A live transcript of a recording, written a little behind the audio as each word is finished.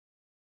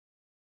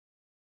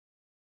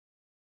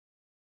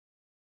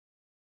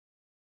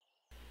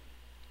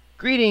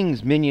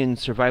Greetings,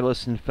 minions,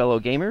 survivalists, and fellow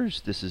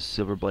gamers. This is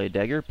Silverblade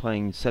Dagger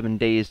playing 7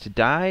 Days to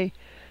Die,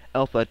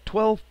 Alpha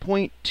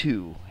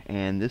 12.2,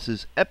 and this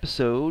is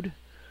episode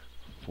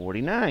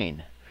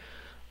 49.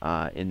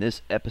 In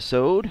this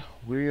episode,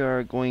 we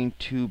are going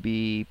to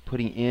be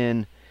putting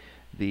in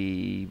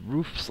the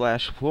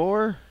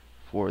roof/floor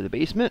for the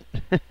basement,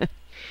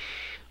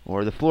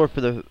 or the floor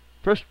for the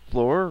first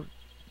floor,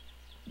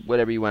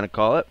 whatever you want to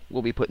call it.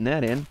 We'll be putting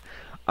that in.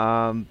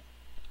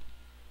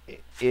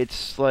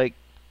 It's like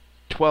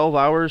 12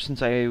 hours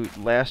since I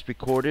last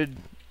recorded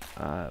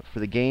for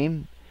the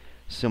game,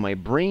 so my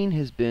brain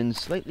has been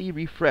slightly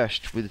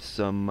refreshed with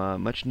some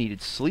much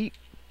needed sleep.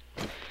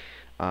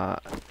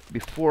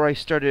 Before I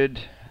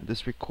started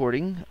this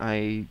recording,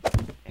 I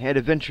had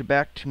to venture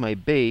back to my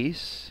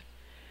base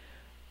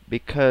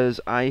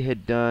because I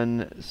had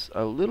done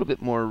a little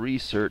bit more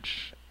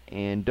research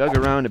and dug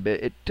around a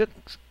bit. It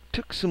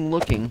took some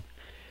looking,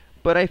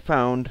 but I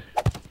found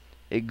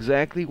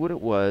exactly what it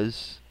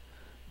was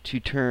to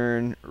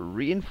turn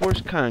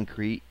reinforced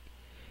concrete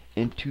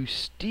into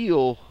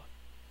steel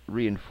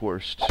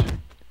reinforced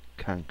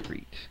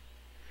concrete.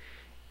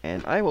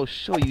 And I will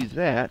show you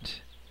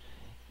that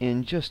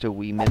in just a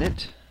wee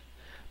minute.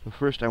 But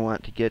first I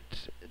want to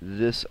get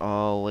this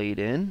all laid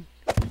in,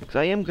 because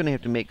I am going to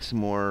have to make some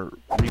more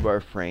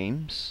rebar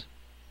frames.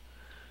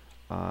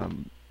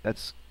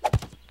 That's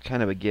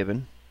kind of a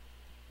given.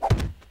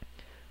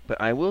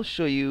 But I will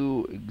show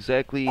you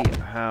exactly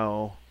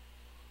how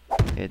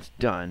it's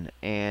done,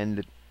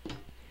 and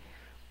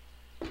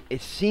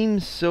it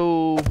seems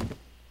so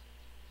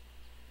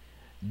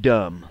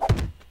dumb,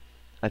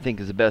 I think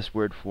is the best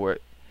word for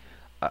it.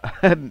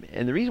 And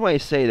the reason why I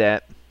say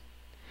that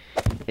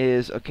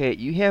is, okay,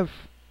 you have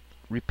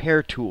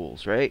repair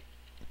tools, right?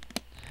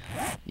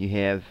 You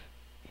have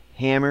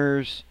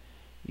hammers,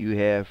 you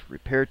have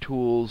repair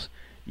tools,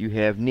 you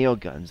have nail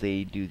guns.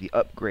 They do the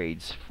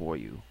upgrades for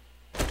you.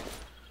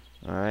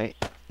 Alright,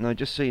 now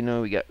just so you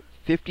know, we got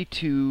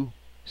 52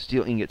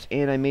 steel ingots,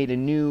 and I made a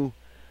new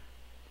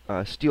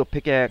steel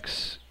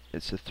pickaxe.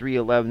 It's a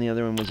 311, the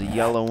other one was a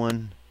yellow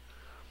one.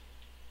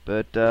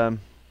 But alright,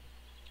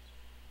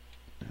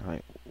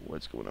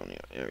 what's going on here?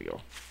 There we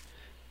go.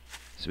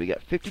 So we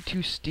got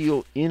 52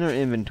 steel in our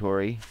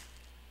inventory,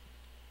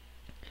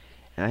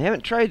 and I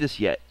haven't tried this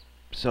yet,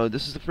 so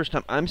this is the first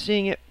time I'm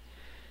seeing it,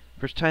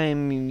 first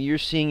time you're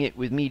seeing it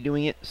with me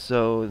doing it,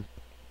 so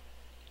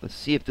let's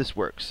see if this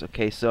works.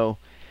 Okay, so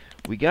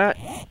we got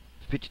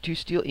 52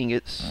 steel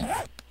ingots.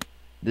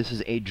 This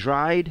is a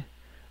dried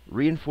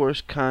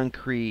reinforced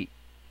concrete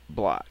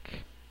block.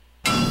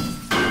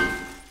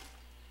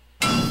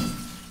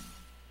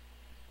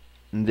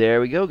 And there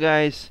we go,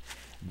 guys.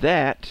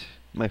 That,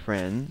 my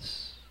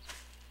friends,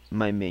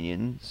 my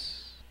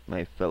minions,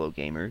 my fellow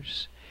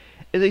gamers,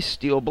 is a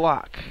steel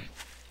block.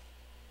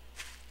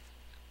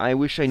 I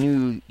wish I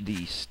knew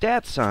the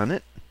stats on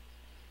it.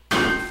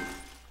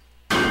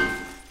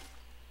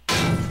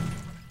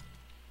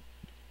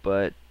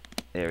 But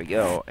there we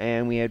go.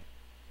 And we had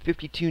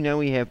 52, now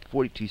we have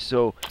 42.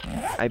 So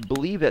I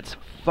believe that's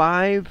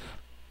 5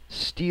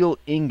 steel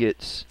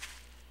ingots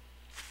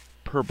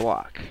per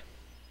block.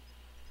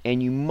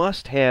 And you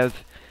must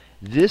have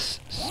this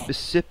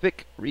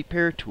specific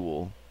repair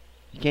tool.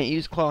 You can't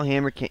use claw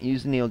hammer, can't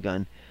use the nail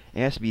gun.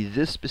 It has to be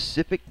this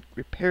specific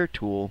repair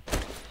tool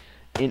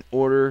in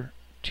order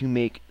to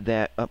make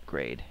that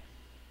upgrade.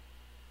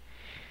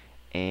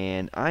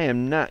 And I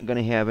am not going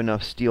to have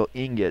enough steel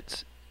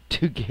ingots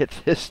to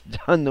get this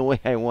done the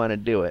way I want to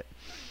do it.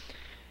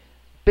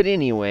 But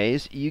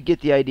anyways, you get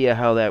the idea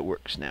how that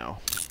works now.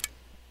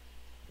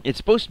 It's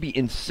supposed to be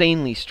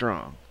insanely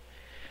strong,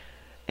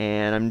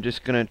 and I'm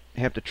just gonna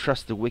have to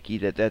trust the wiki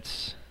that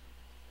that's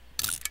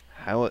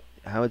how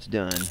it's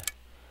done.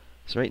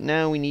 So right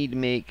now we need to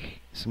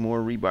make some more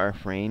rebar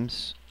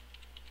frames.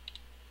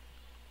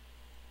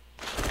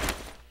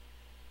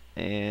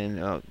 And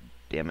oh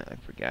damn it, I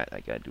forgot,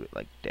 I gotta do it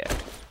like that.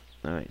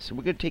 Alright, so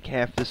we're gonna take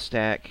half this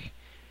stack,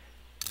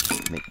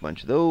 make a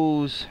bunch of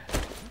those.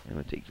 I'm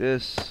gonna take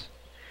this,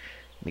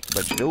 make a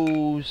bunch of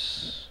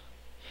those.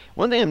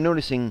 One thing I'm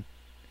noticing,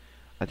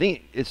 I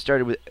think it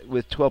started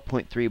with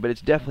 12.3, but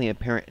it's definitely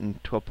apparent in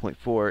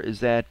 12.4,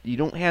 is that you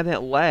don't have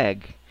that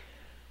lag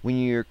when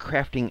you're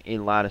crafting a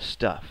lot of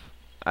stuff.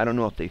 I don't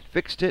know if they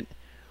fixed it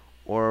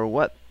or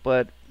what,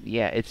 but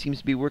yeah, it seems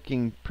to be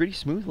working pretty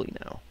smoothly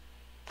now.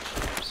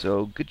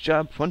 So good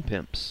job, Fun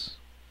Pimps.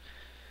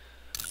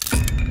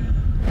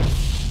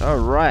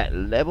 Alright,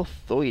 level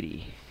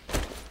 30.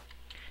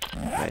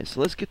 Alright, so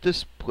let's get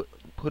this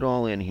put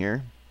all in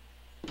here.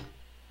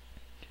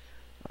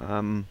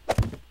 But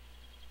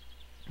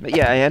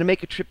yeah, I had to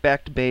make a trip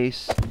back to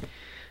base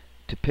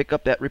to pick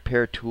up that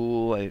repair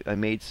tool. I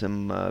made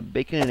some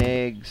bacon and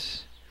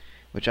eggs,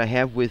 which I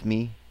have with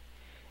me.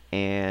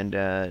 And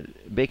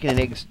bacon and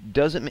eggs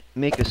doesn't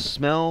make a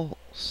smell,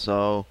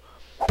 so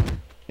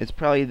it's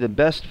probably the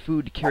best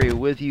food to carry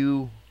with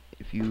you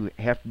if you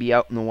have to be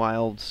out in the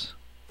wilds.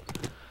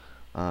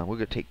 We're going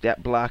to take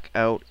that block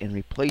out and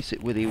replace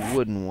it with a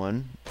wooden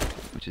one,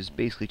 which is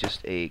basically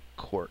just a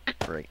cork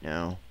right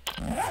now.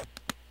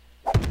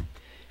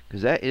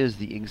 Because that is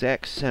the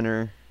exact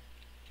center,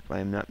 if I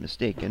am not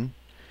mistaken.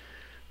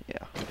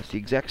 Yeah, it's the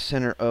exact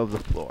center of the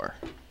floor.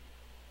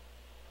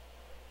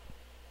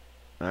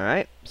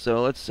 Alright,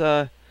 so let's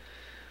get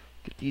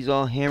these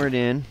all hammered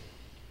in.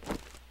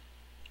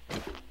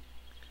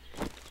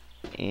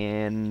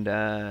 And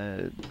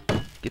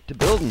get to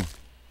building.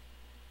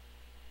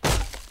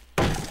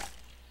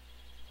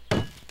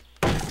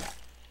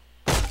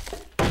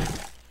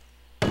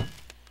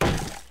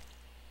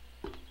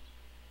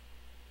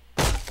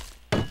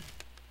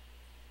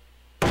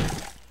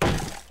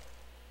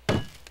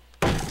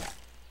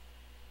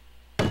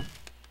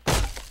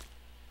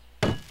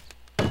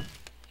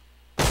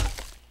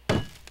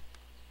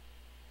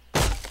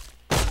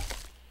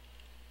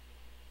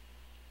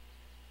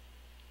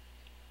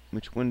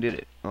 Which one did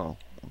it? Oh,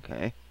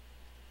 okay.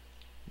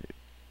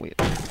 Wait.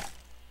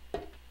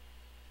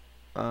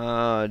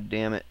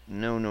 Damn it.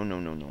 No, no, no,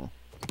 no, no.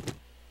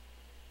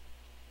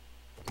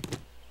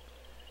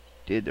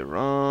 Did the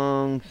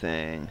wrong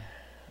thing.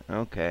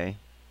 Okay.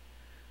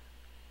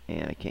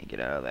 And I can't get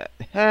out of that.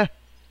 Ha!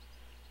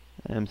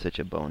 I'm such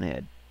a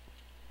bonehead.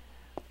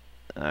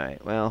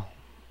 Alright, well.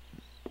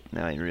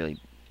 Now I really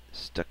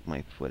stuck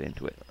my foot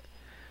into it.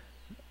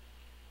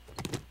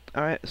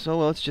 Alright, so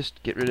let's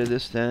just get rid of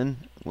this then.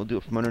 We'll do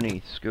it from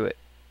underneath. Screw it.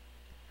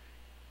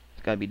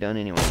 It's gotta be done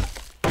anyway.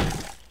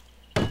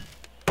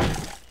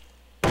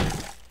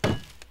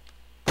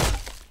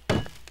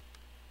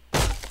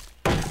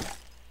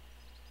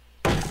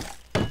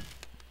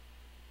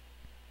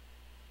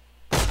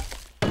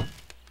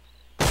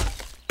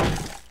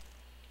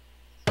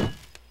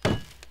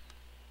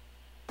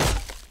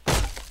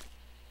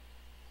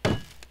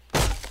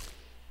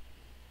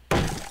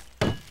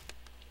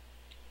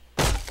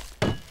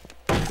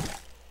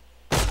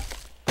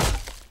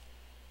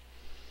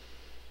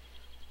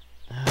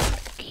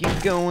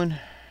 Keep going.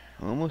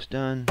 Almost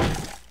done.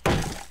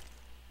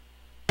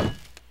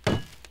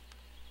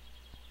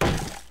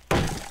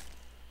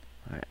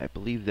 Alright, I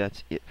believe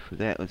that's it for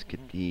that. Let's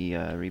get the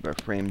rebar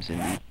frames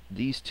in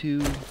these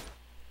two.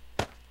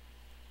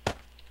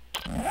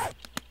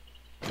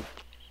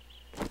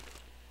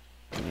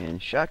 And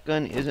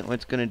shotgun isn't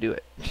what's gonna do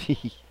it.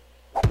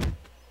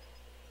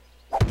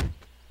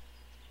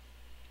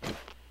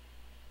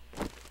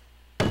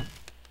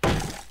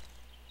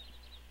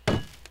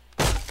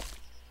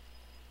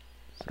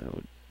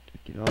 So,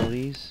 get all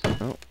these.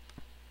 Oh.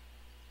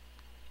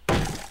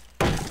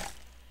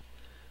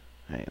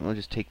 Alright, we'll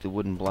just take the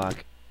wooden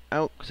block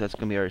out, because that's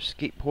going to be our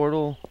escape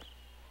portal.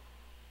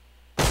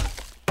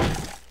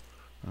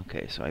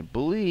 Okay, so I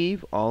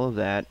believe all of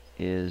that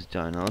is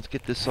done. Now let's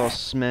get this all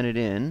cemented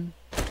in.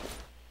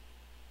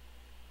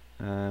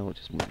 We'll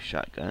just move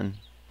shotgun.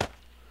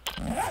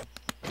 It's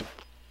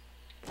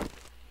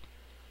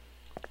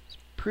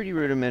pretty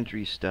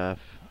rudimentary stuff.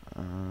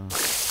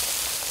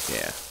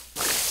 Yeah.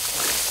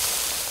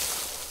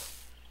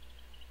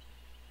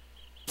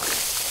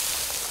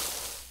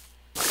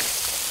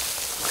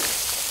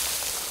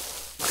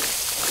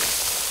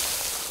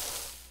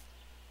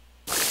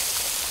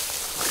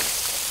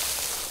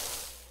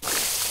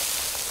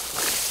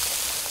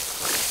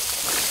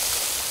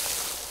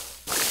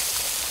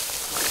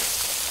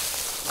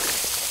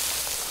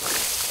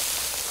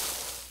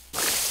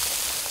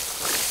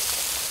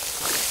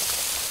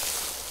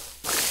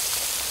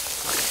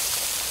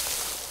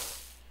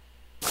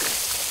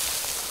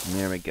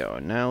 There we go.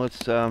 Now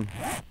let's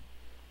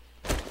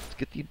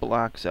get the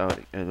blocks out,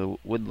 the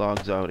wood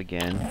logs out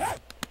again.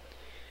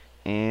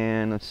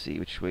 And let's see,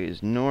 which way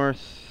is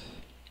north?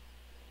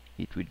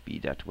 It would be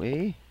that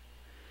way.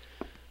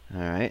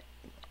 Alright.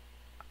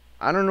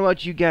 I don't know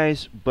about you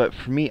guys, but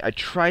for me, I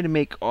try to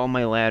make all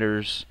my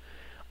ladders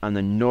on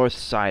the north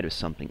side of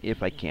something,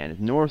 if I can.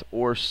 North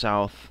or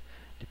south,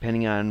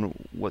 depending on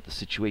what the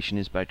situation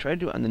is. But I try to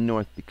do it on the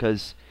north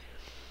because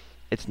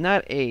it's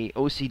not a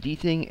OCD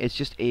thing, it's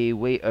just a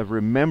way of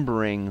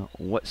remembering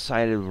what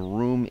side of the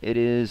room it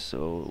is.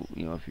 So,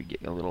 you know, if you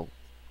get a little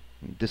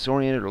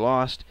disoriented or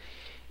lost,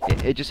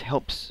 it just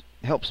helps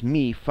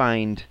me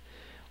find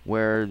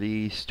where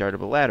the start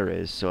of a ladder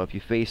is. So if you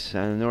face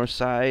on the north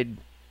side,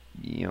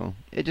 you know,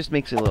 it just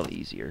makes it a little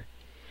easier.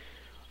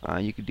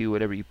 You could do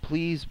whatever you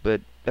please,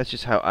 but that's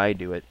just how I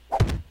do it.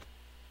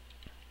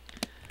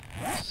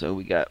 So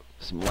we got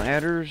some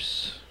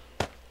ladders.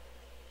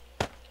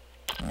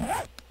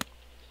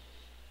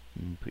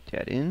 Put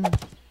that in.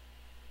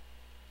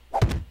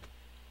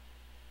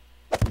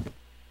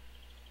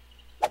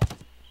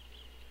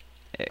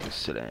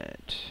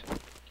 Excellent.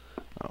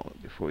 Oh,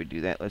 before we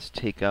do that, let's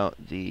take out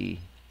the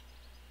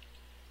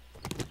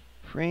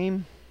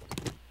frame.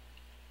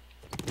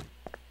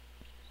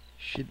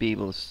 Should be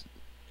able to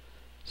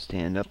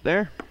stand up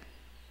there.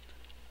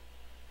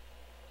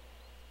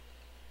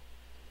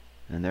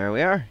 And there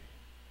we are.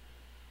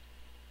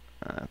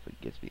 If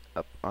it gets me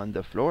up on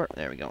the floor,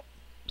 there we go.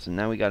 So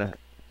now we gotta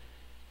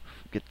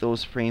get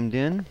those framed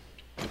in.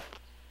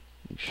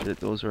 Make sure that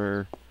those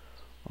are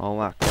all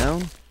locked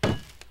down.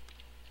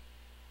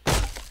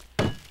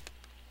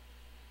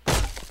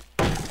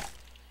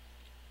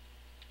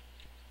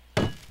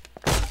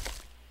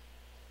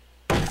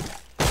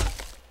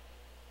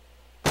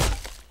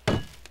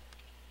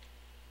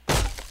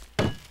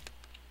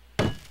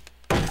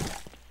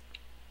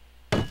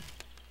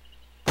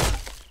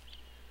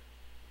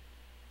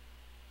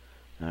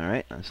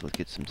 So let's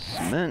get some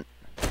cement.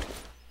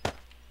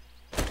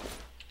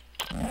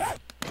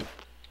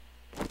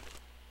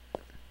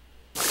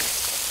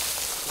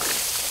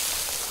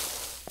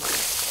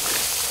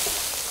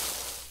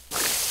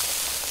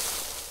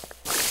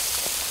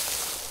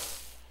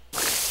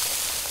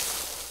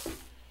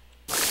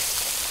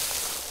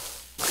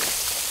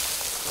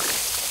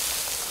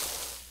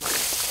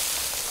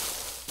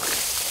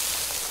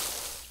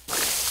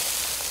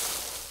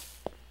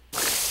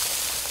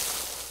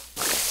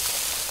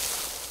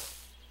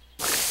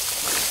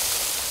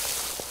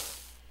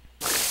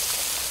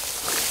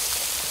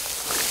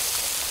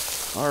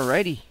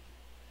 Alrighty,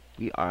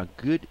 we are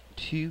good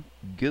to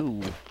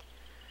go.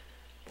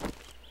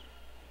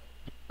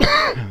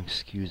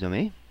 Excuse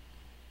me.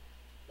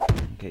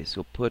 Okay,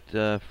 so put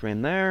a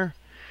frame there,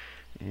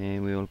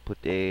 and we will put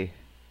a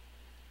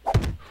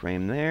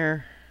frame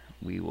there.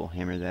 We will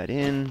hammer that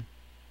in.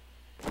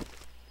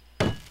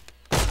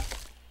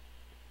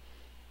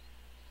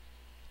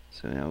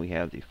 So now we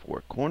have the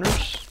 4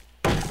 corners.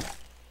 We'll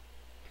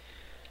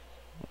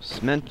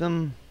cement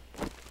them.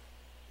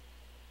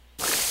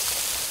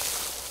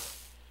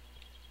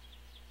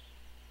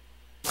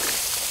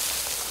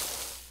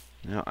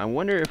 Now I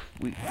wonder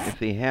if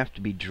they have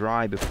to be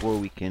dry before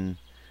we can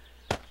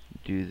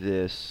do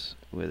this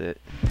with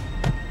it.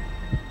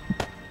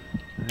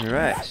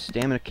 Alright,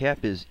 stamina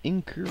cap is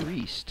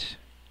increased.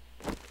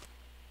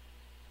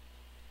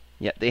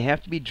 Yeah, they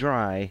have to be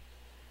dry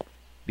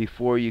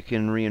before you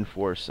can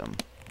reinforce them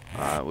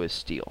with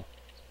steel.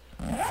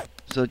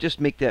 So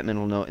just make that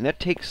mental note. And that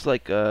takes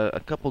like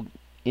a couple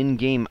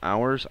in-game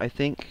hours, I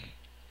think.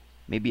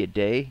 Maybe a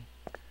day.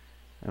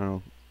 I don't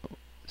know.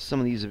 Some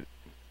of these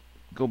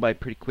go by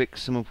pretty quick,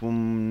 some of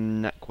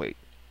them not quite.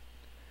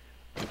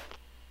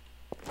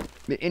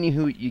 But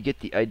anywho, you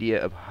get the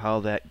idea of how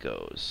that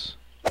goes.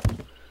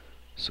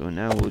 So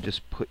now we'll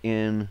just put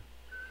in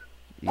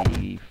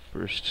the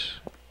first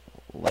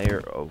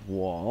layer of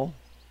wall.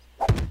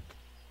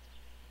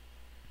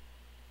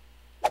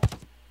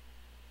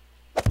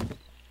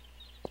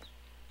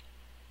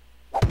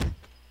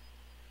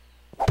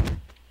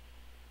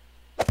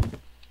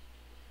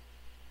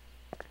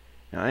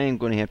 Now I am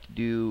going to have to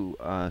do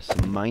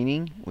some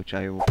mining, which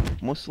I will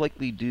most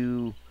likely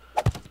do.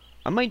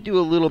 I might do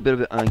a little bit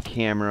of it on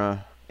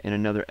camera in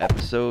another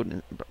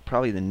episode,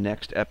 probably the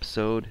next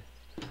episode,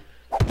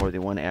 or the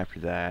one after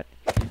that.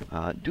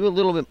 Do a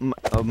little bit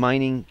of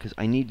mining, because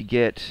I need to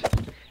get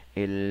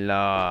a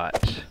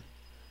lot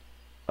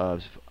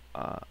of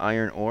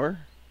iron ore.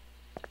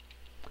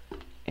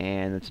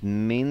 And it's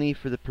mainly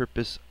for the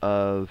purpose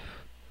of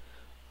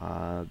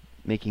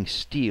making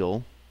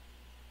steel.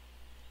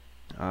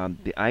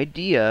 The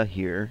idea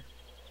here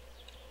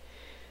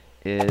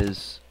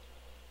is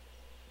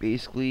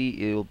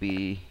basically it'll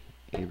be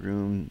a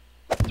room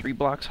 3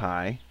 blocks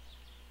high,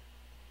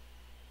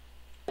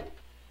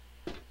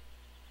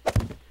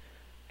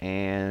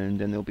 and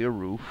then there'll be a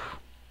roof,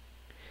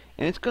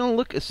 and it's going to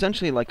look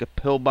essentially like a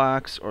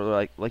pillbox, or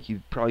like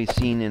you've probably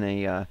seen in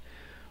a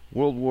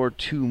World War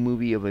II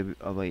movie of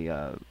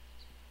a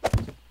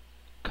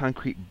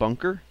concrete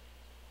bunker.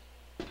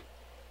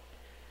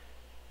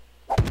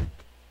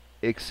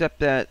 Except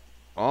that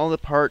all the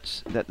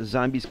parts that the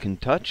zombies can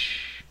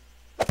touch,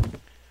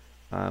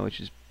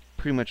 which is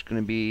pretty much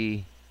going to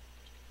be,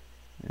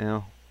 you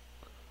know,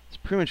 it's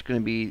pretty much going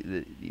to be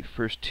the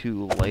first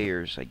 2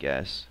 layers, I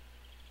guess,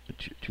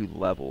 two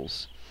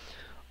levels.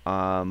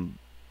 All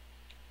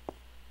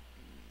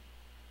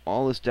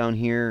this down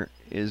here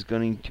is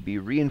going to be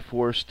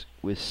reinforced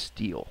with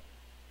steel.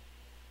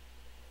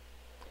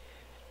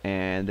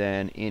 And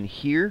then in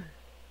here,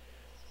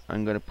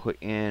 I'm going to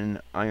put in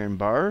iron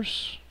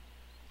bars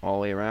all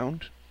the way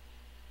around,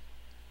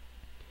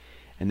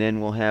 and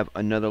then we'll have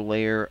another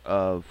layer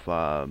of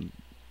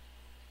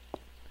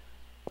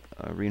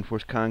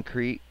reinforced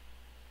concrete,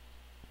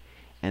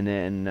 and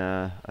then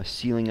a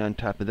ceiling on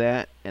top of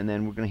that, and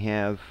then we're going to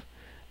have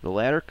the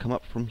ladder come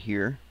up from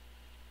here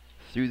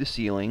through the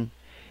ceiling,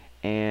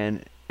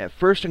 and at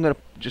first I'm going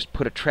to just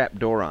put a trap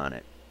door on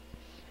it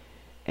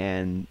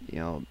and, you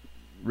know,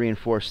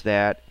 reinforce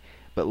that,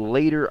 but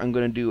later I'm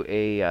going to do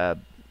a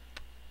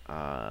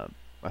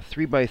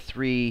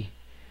 3x3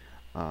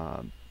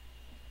 kind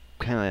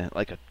of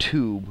like a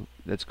tube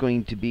that's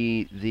going to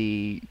be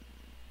the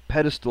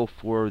pedestal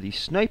for the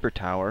sniper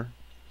tower,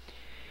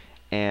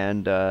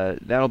 and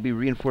that'll be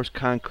reinforced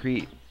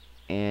concrete,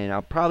 and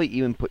I'll probably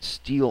even put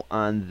steel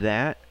on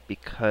that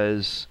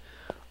because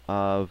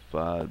of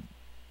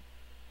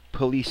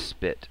police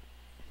spit,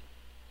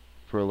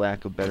 for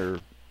lack of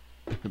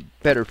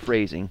better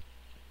phrasing.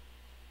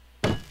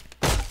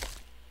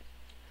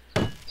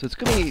 So it's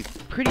going to be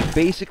pretty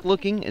basic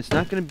looking. It's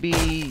not going to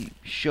be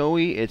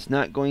showy. It's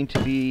not going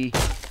to be,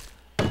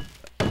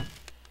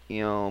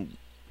 you know,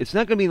 it's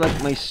not going to be like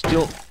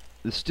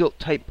the stilt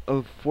type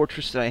of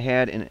fortress that I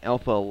had in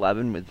Alpha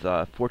 11 with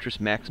Fortress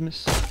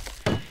Maximus,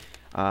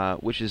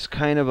 which is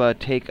kind of a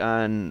take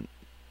on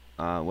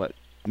what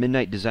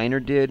Midnight Designer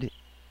did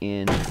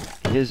in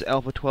his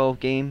Alpha 12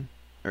 game,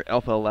 or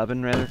Alpha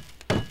 11 rather.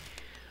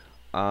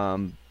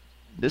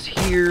 This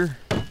here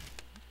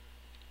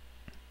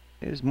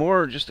is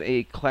more just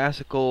a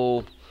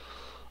classical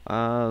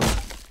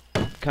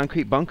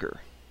concrete bunker.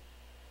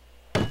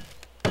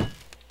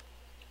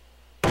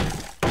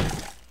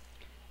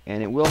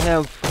 And it will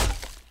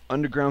have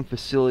underground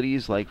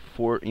facilities like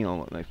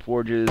like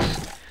forges,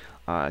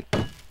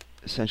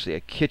 essentially a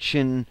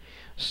kitchen,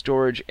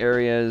 storage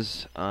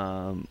areas.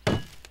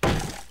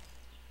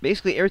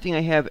 Basically, everything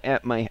I have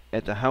at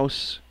the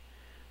house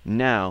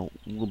now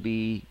will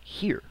be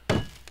here.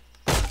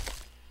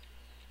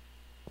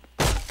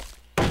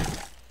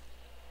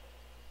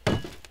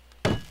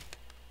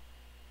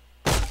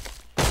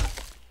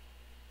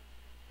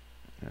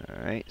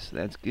 All right, so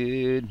that's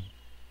good.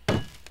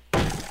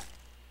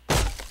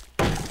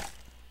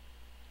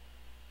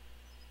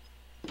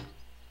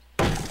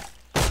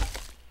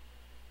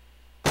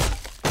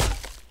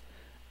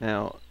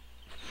 Now,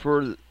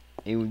 for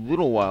a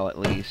little while at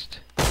least,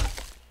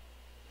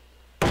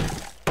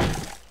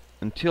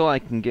 until I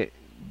can get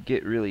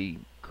really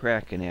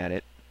cracking at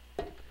it,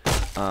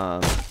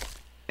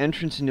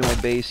 entrance into my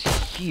base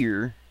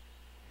here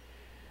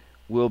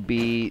will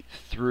be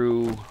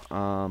through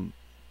a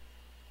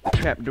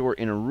trapdoor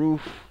in a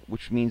roof,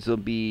 which means there'll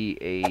be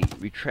a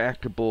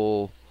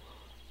retractable...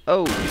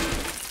 Oh!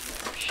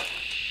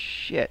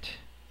 Shit.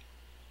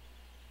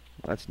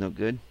 Well, that's no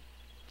good.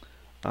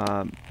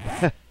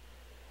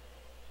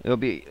 It'll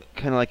be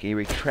kind of like a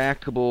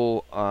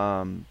retractable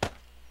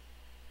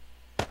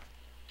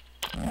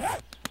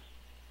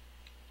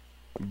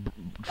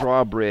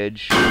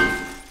drawbridge,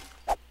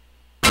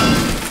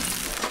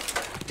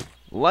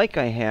 like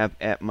I have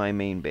at my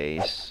main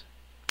base.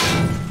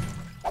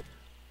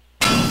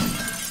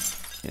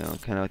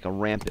 Kind of like a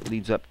ramp that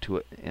leads up to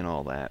it and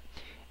all that.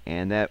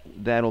 And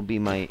that'll be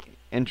my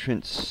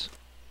entrance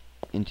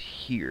into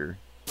here.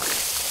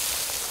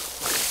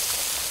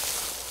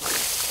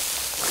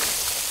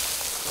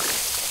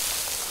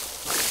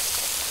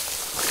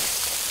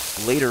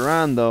 Later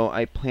on, though,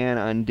 I plan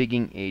on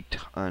digging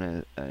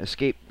an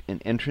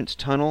entrance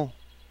tunnel.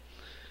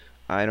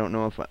 I don't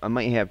know if I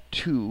might have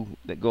two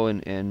that go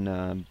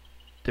in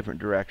different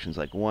directions.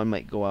 Like one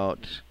might go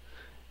out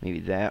maybe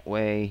that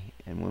way,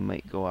 and one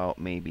might go out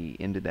maybe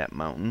into that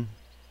mountain.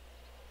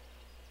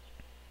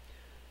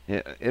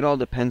 It all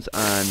depends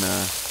on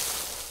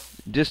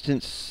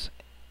distance,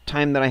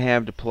 time that I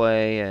have to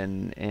play,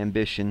 and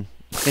ambition.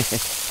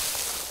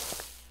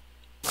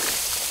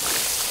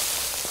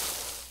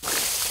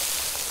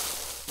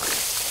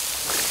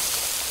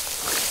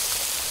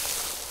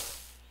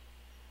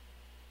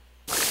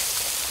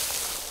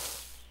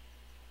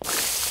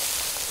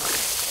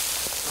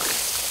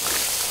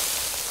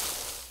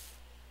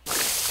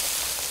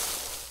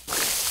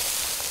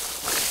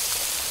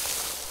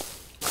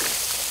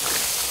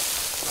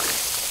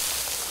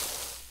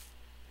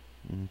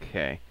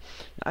 Okay,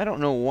 I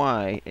don't know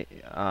why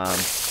I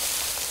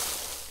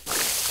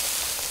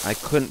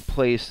couldn't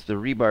place the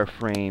rebar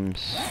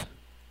frames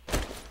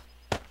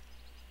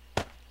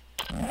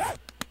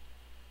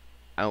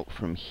out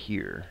from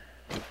here,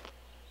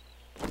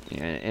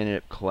 and it ended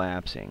up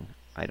collapsing.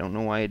 I don't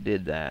know why I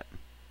did that.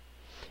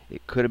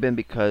 It could have been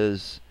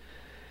because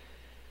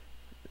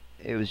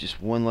it was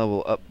just one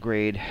level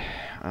upgrade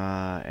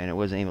and it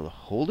wasn't able to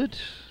hold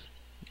it.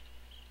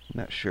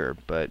 I'm not sure,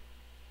 but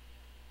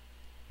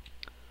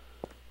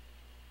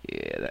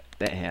yeah,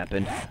 that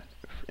happened.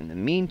 In the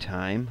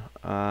meantime,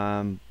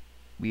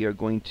 we are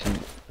going to...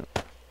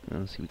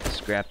 let's see, we can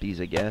scrap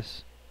these, I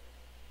guess.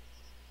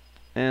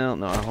 Well,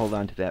 no, I'll hold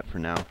on to that for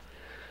now.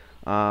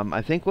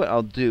 I think what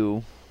I'll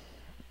do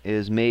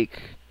is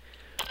make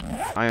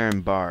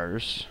iron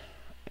bars.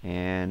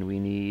 And we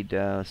need,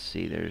 let's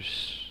see,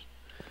 there's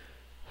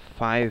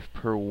 5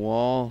 per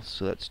wall,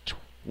 so that's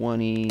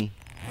 20.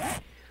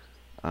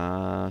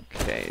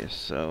 Okay,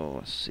 so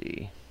let's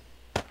see.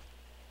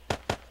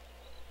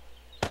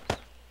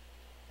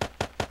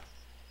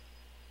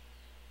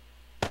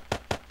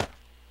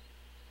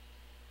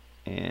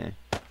 And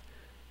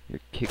here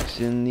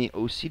kicks in the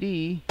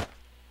OCD.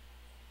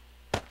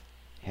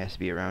 Has to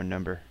be a round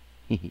number.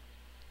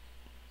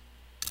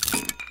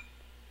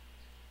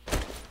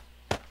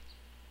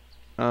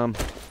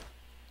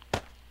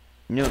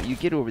 No, you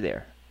get over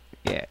there.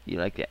 Yeah, you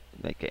like that.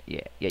 Like that.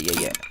 Yeah, yeah, yeah,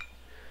 yeah.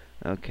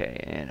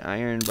 Okay, and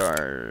iron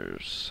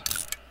bars.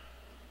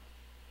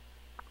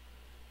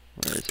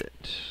 Where is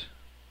it?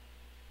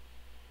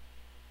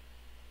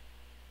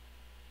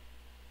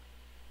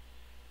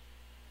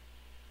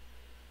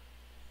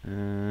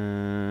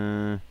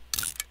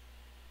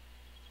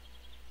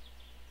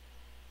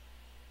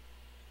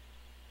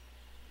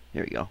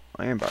 There we go.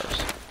 Iron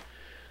bars.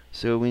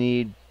 So we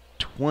need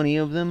 20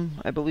 of them,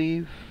 I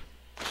believe.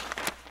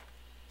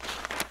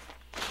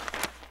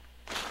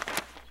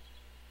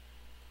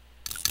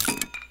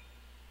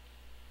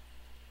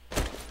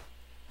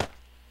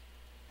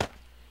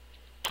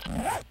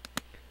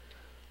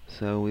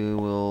 So we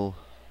will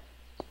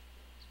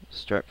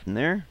start from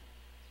there.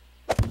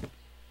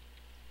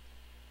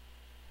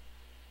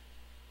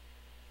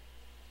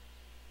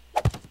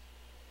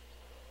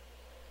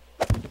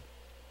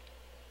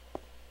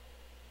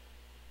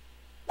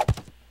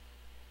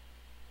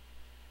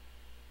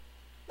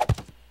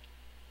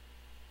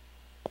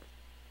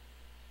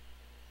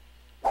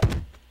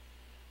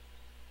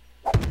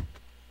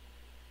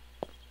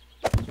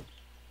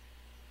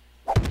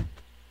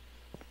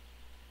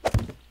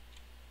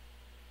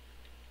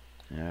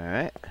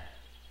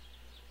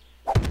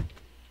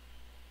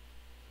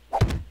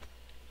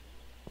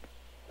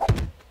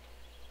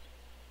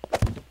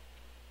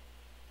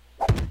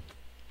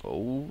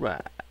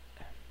 Alright.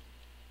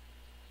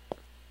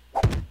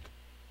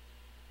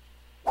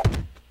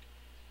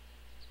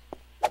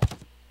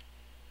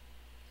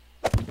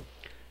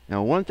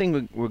 Now, one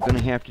thing we're going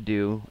to have to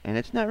do, and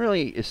it's not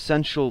really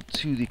essential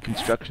to the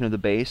construction of the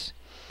base,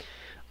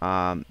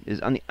 is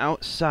on the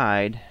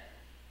outside,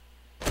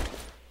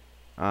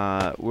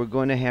 we're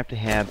going to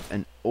have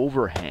an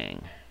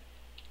overhang.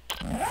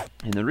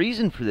 And the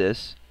reason for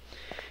this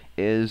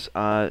is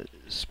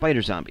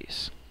spider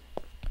zombies.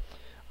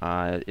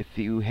 If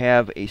you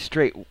have a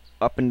straight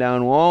up and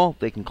down wall,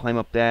 they can climb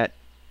up that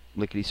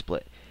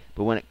lickety-split.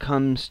 But when it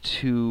comes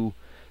to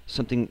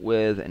something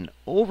with an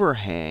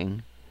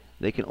overhang,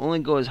 they can only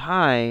go as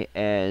high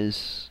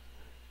as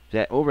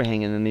that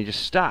overhang, and then they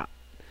just stop.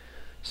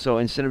 So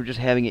instead of just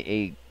having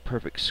a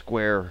perfect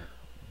square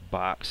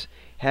box,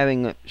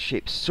 having it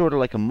shaped sort of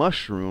like a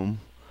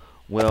mushroom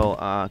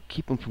will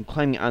keep them from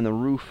climbing on the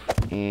roof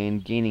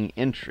and gaining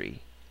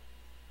entry.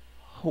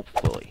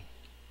 Hopefully.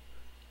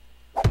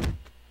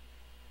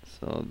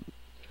 So,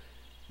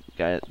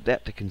 got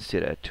that to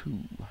consider too.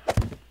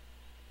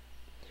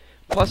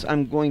 Plus,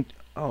 I'm going to...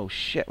 Oh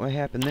shit, what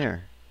happened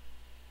there?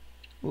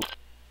 Oop.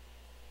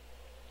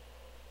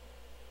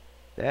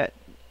 That...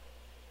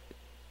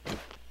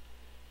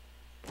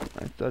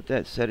 I thought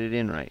that set it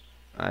in right.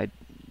 I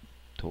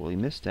totally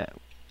missed that,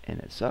 and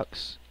it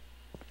sucks.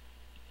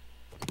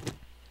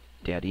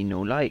 Daddy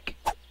no like.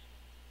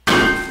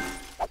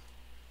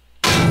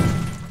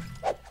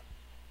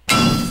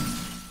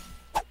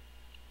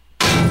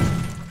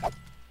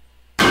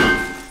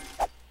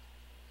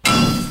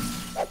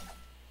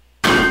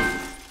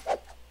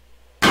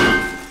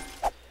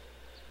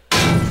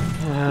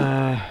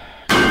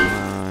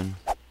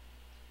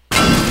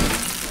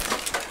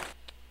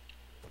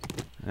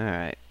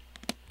 Alright.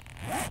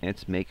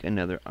 Let's make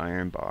another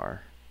iron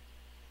bar.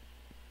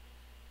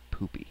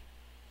 Poopy.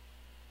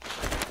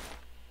 Of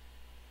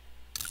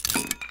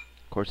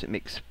course, it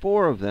makes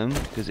 4 of them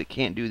because it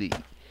can't do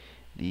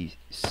the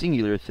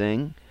singular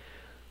thing.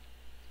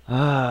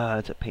 Ah,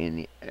 it's a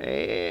pain in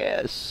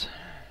the ass.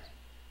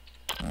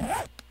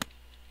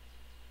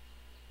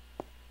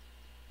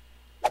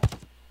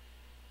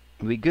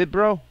 We good,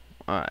 bro?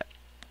 Alright.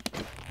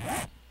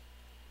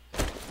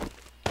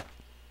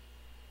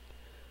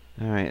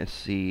 Alright, let's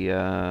see.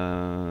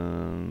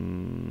 Gonna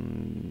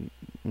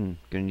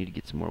need to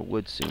get some more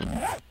wood soon.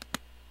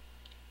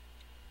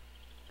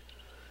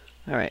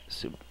 Alright,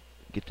 so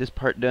get this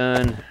part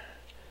done.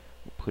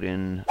 We'll put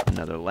in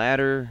another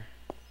ladder.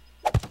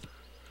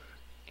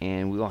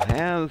 And we'll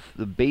have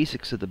the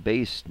basics of the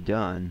base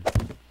done.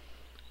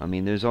 I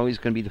mean, there's always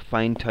going to be the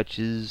fine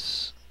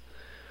touches,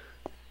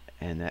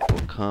 and that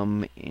will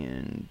come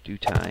in due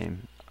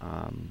time.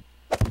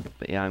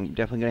 But yeah, I'm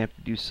definitely going to have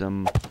to do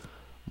some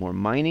more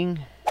mining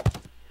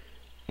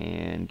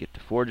and get the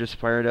forges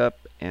fired up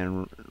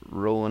and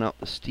rolling out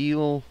the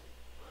steel,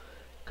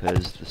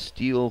 because the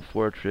steel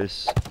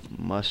fortress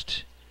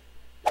must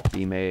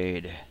be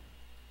made,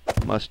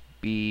 must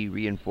be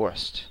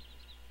reinforced.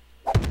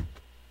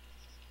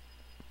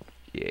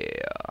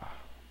 Yeah.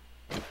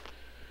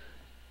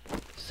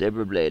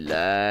 Saber blade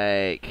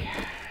like.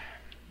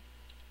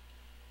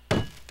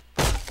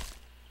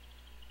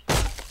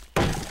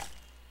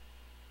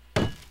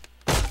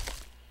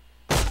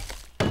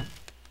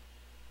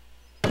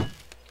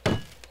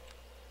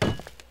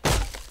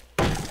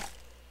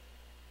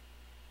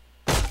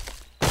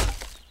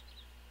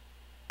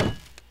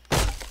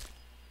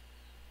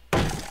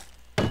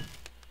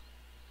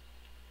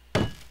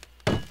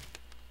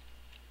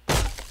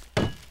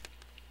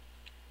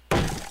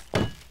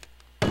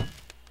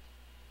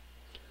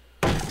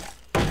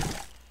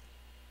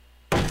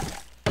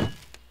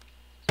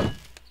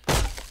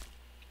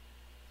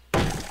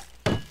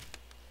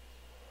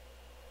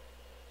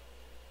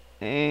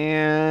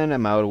 And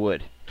I'm out of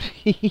wood.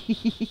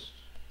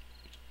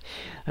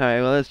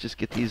 Alright, well, let's just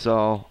get these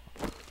all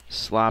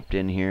slopped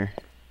in here.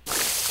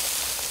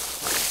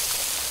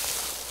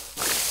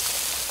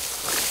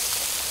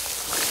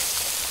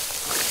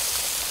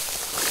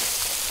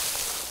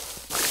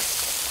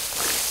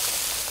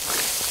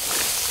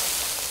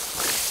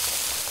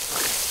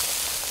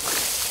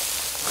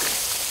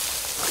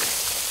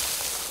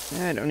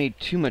 I don't need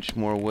too much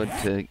more wood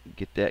to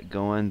get that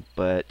going,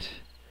 but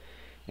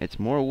it's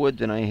more wood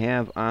than I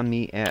have on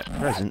me at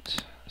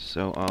present.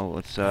 So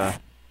let's get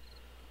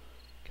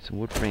some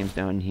wood frames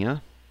down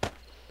here.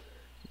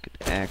 Get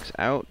the axe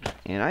out,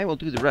 and I will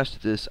do the rest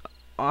of this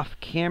off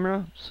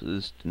camera, so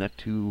as not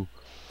to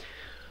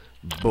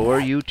bore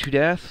you to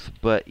death.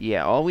 But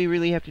yeah, all we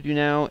really have to do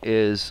now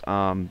is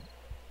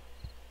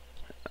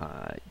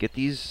get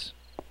these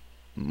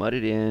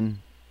mudded in,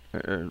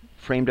 or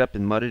framed up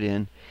and mudded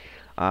in.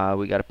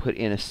 We got to put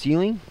in a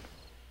ceiling,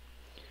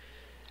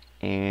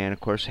 and of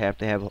course have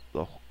to have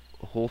a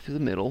hole through the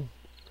middle.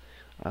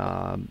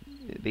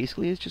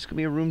 Basically, it's just gonna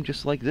be a room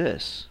just like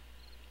this,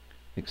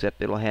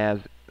 except it'll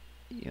have,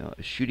 you know,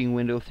 a shooting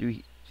window through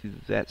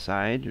that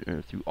side,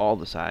 or through all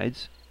the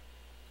sides.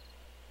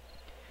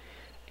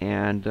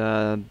 And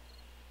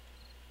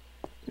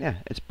yeah,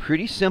 it's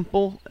pretty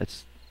simple.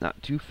 It's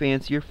not too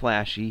fancy or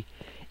flashy.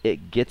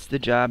 It gets the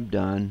job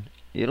done.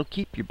 It'll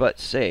keep your butt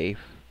safe.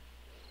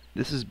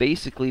 This is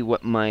basically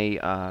what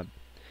my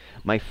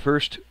my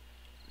first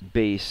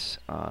base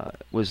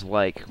was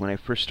like when I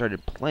first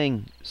started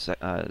playing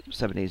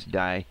 7 Days to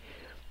Die.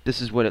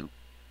 This is what it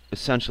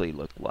essentially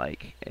looked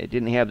like. It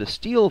didn't have the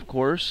steel, of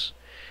course,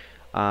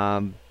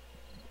 and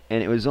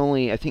it was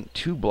only, I think,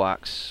 2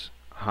 blocks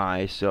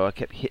high, so I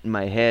kept hitting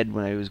my head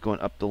when I was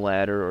going up the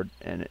ladder,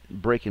 and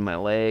breaking my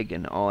leg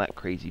and all that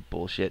crazy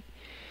bullshit.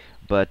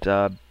 But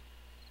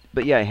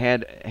yeah, I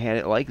had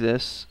it like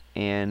this,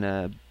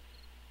 and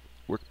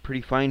worked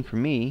pretty fine for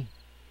me.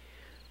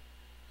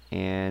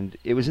 And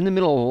it was in the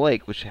middle of the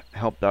lake, which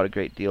helped out a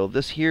great deal.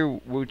 This here,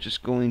 we're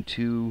just going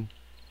to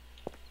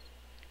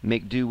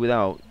make do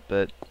without,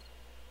 but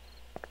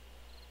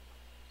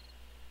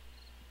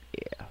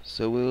yeah.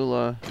 So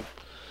we'll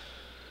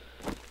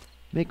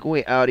make our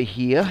way out of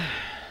here.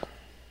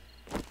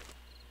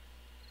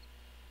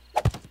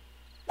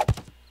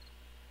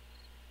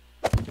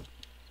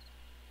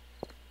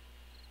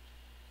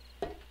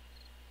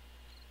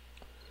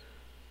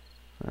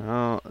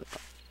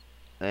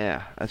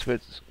 Yeah, that's what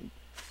it's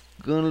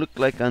gonna look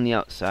like on the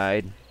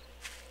outside,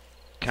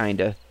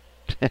 kinda.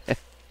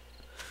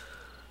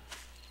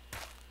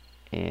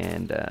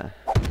 And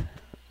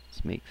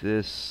let's make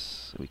this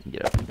so we can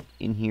get up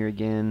in here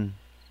again.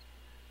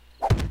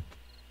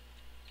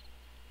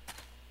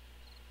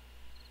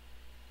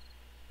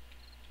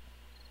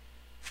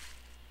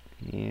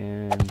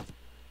 And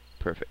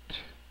perfect,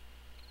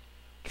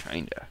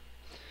 kinda.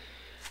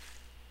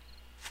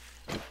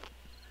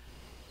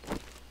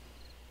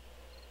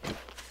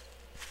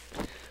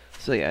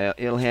 So yeah,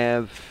 it'll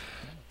have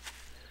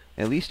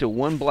at least a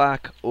 1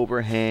 block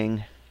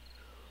overhang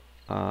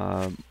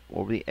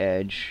over the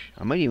edge.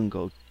 I might even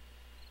go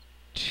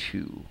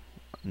 2.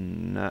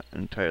 I'm not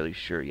entirely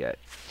sure yet.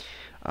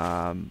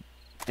 And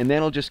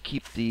that'll just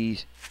keep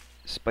these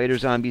spider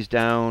zombies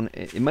down.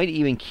 It might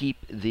even keep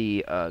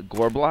the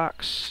gore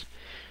blocks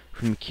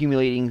from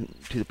accumulating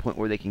to the point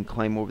where they can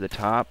climb over the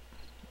top,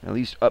 at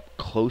least up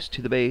close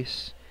to the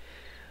base.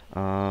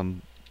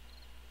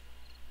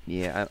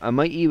 Yeah, I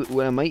might even,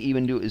 what I might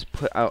even do is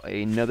put out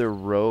another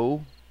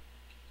row,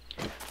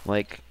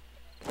 like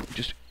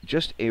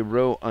just a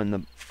row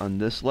on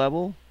this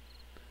level,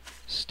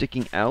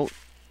 sticking out,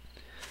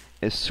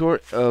 as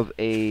sort of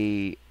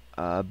a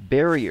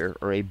barrier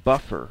or a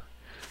buffer,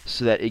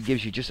 so that it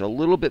gives you just a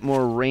little bit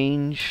more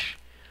range,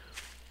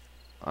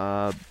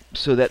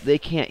 so that they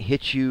can't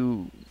hit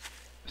you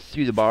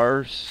through the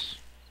bars,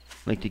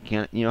 like they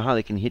can't, you know how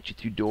they can hit you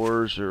through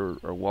doors or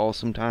walls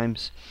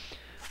sometimes.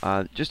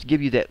 Just to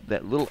give you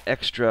that little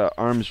extra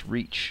arm's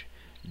reach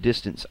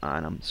distance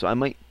on them. So I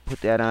might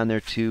put that on there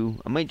too.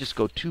 I might just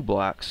go 2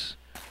 blocks,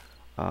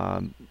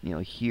 you know,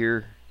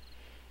 here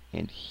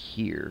and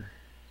here.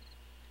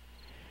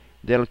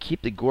 That'll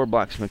keep the gore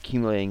blocks from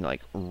accumulating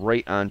like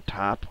right on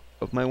top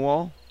of my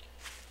wall,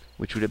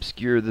 which would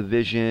obscure the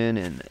vision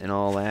and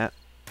all that.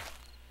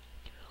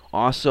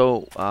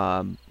 Also,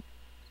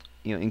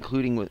 you know,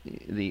 including with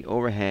the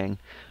overhang,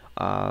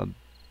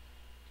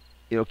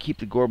 it'll keep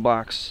the gore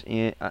blocks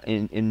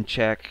in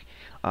check.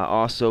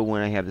 Also,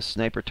 when I have the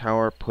sniper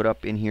tower put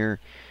up in here,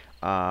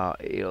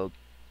 it'll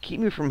keep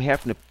me from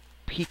having to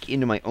peek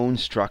into my own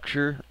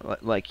structure.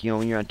 Like, you know,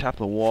 when you're on top of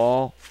the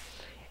wall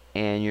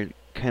and you're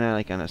kind of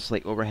like on a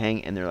slight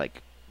overhang and they're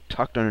like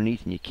tucked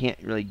underneath and you can't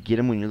really get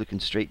them when you're looking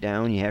straight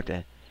down. You have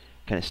to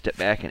kind of step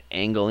back and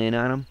angle in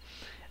on them.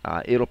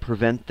 It'll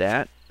prevent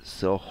that.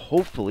 So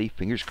hopefully,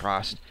 fingers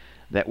crossed,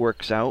 that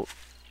works out.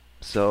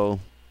 So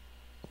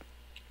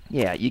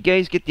yeah, you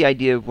guys get the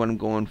idea of what I'm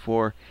going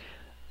for.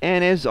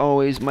 And as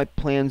always, my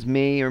plans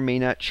may or may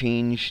not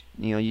change.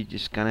 You know, you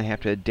just kind of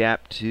have to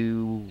adapt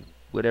to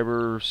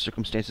whatever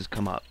circumstances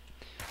come up.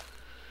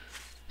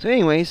 So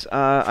anyways,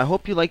 I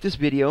hope you liked this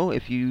video.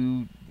 If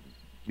you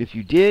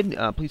did,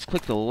 please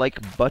click the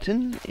like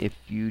button. If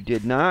you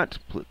did not,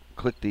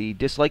 click the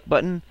dislike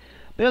button.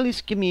 But at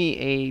least give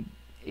me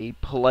a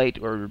polite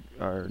or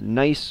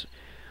nice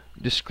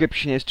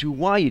description as to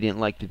why you didn't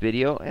like the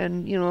video.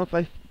 And, you know, if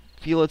I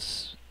feel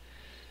it's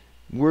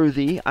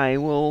worthy, I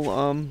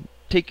will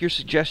take your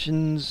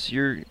suggestions,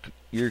 your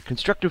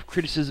constructive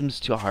criticisms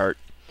to heart.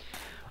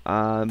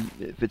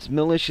 If it's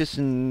malicious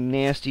and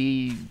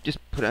nasty, just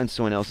put it on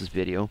someone else's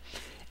video.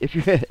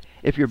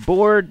 If you're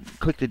bored,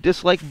 click the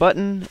dislike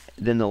button,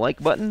 then the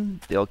like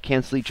button. They'll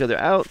cancel each other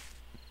out,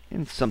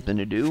 and it's something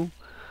to do.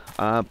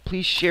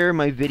 Please share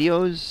my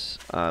videos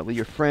with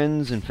your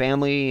friends and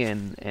family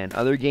and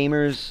other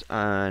gamers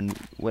on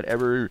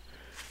whatever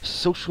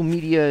social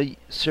media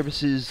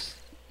services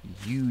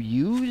you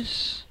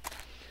use.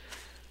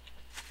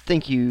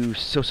 Thank you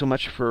so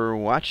much for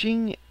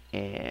watching,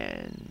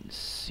 and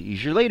see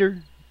you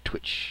later.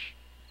 Twitch.